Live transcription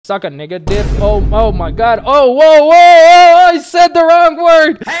Suck a nigga dip. Oh my god. Oh, whoa, I said the wrong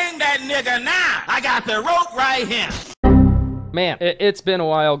word. Hang that nigga now. I got the rope right here. Man, it's been a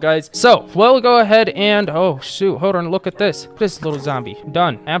while, guys. So, we'll go ahead and, oh shoot, hold on, look at this. This little zombie.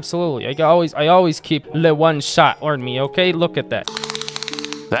 Done. Absolutely. I always keep the one shot on me, okay? Look at that.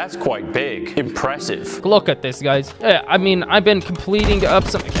 That's quite big. Impressive. Look at this, guys. I mean, I've been completing up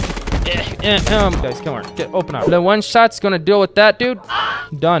some... guys, come on. Open up. The one shot's gonna deal with that, dude.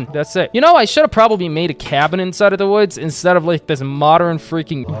 Done. That's it. You know, I should have probably made a cabin inside of the woods instead of like this modern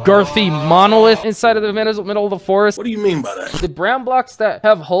freaking girthy monolith inside of the middle of the forest. What do you mean by that? The brown blocks that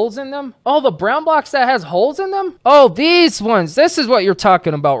have holes in them? Oh, the brown blocks that has holes in them? Oh, these ones. This is what you're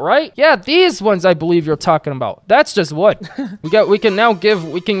talking about, right? Yeah, these ones I believe you're talking about. That's just wood. we can now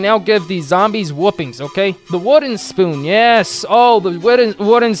give these zombies whoopings, okay? The wooden spoon. Yes. Oh, the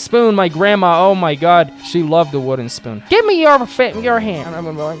wooden spoon. My grandma. Oh my god. She loved the wooden spoon. Give me your hand.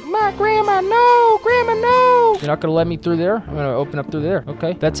 I'm going, my grandma, no, grandma, no. You're not gonna let me through there? I'm gonna open up through there.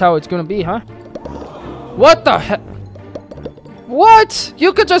 Okay, that's how it's gonna be, huh? What the heck? What?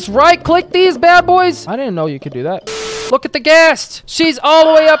 You could just right-click these bad boys? I didn't know you could do that. Look at the ghast. She's all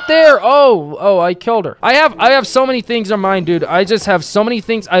the way up there. Oh, I killed her. I have so many things on mine, dude. I just have so many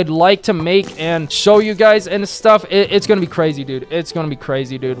things I'd like to make and show you guys and stuff. It's gonna be crazy, dude. It's gonna be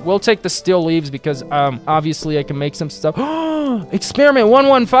crazy, dude. We'll take the steel leaves because obviously I can make some stuff. Experiment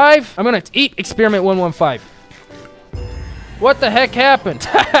 115. I'm gonna eat experiment 115. What the heck happened?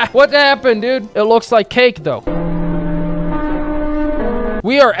 What happened, dude? It looks like cake, though.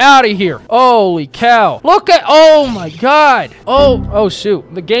 We are out of here. Holy cow. Look at, oh my god. Oh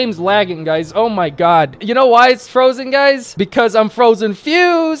shoot. The game's lagging, guys. Oh my god. You know why it's frozen, guys? Because I'm frozen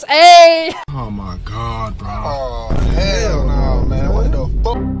Fuze. Hey. Oh my god, bro. Oh, hell no, man. What the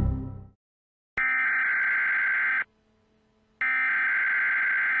fuck?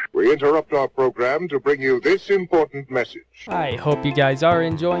 We interrupt our program to bring you this important message. I hope you guys are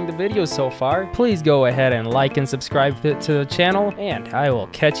enjoying the video so far. Please go ahead and like and subscribe to the channel, and I will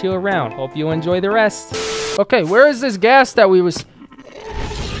catch you around. Hope you enjoy the rest. Okay, where is this gas that we was...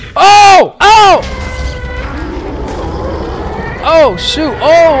 Oh! Oh, shoot.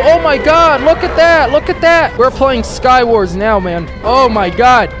 Oh my god. Look at that. Look at that. We're playing Sky Wars now, man. Oh my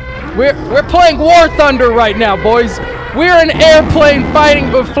god. We're playing War Thunder right now, boys. We're an airplane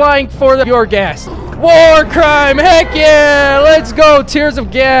flying for the Yorgast. War crime, heck yeah! Let's go, Tears of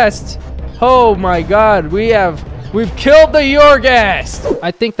Ghast. Oh my god, we've killed the Yorgast.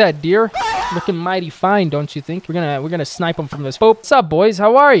 I think that deer looking mighty fine, don't you think? We're gonna snipe him from this. Oh, what's up, boys?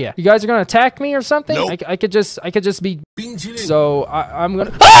 How are you? You guys are gonna attack me or something? Nope. I could just be. So I'm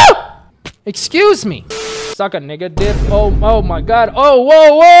gonna. Ah! Excuse me. Suck a nigga dip. Oh my god. Oh,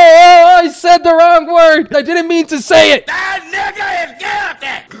 whoa, I said the wrong word. I didn't mean to say it. That nigga is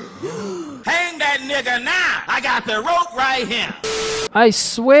guilty. Hang that nigga now. I got the rope right here. I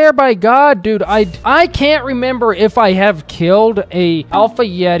swear by god, dude, I can't remember if I have killed a Alpha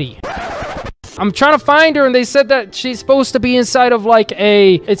Yeti. I'm trying to find her, and they said that she's supposed to be inside of like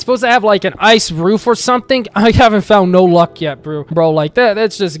it's supposed to have like an ice roof or something. I haven't found no luck yet, bro. Like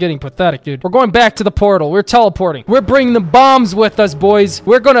that's just getting pathetic, dude. We're going back to the portal. We're teleporting. We're bringing the bombs with us, boys.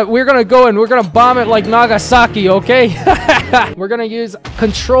 We're gonna go and we're gonna bomb it like Nagasaki, okay? We're gonna use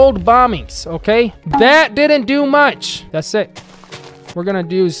controlled bombings, okay? That didn't do much. That's it. We're gonna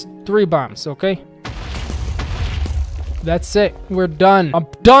use 3 bombs, okay? That's it. We're done. I'm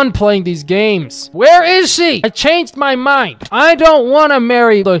done playing these games. Where is she? I changed my mind. I don't want to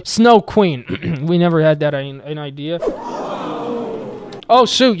marry the Snow Queen. We never had that an idea. Oh,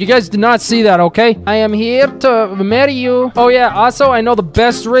 shoot. You guys did not see that, okay? I am here to marry you. Oh, yeah. Also, I know the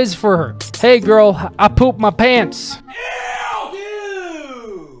best riz for her. Hey, girl. I pooped my pants.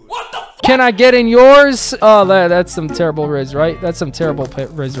 Can I get in yours? Oh, that's some terrible riz, right? That's some terrible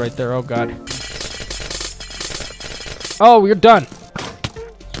riz right there. Oh, God. Oh, we're done.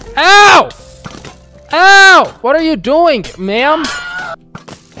 Ow! Ow! What are you doing, ma'am?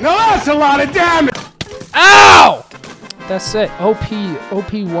 No, that's a lot of damage. Ow! That's it. OP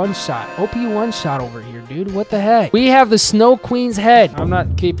one shot. OP one shot over here, dude. What the heck? We have the Snow Queen's head. I'm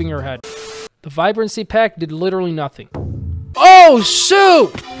not keeping her head. The vibrancy pack did literally nothing. Oh,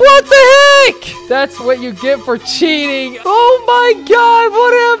 shoot! What the heck? That's what you get for cheating. Oh my god,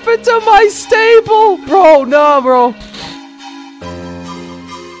 what happened to my stable? Bro, no, bro.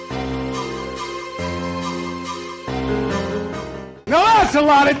 No, that's a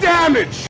lot of damage.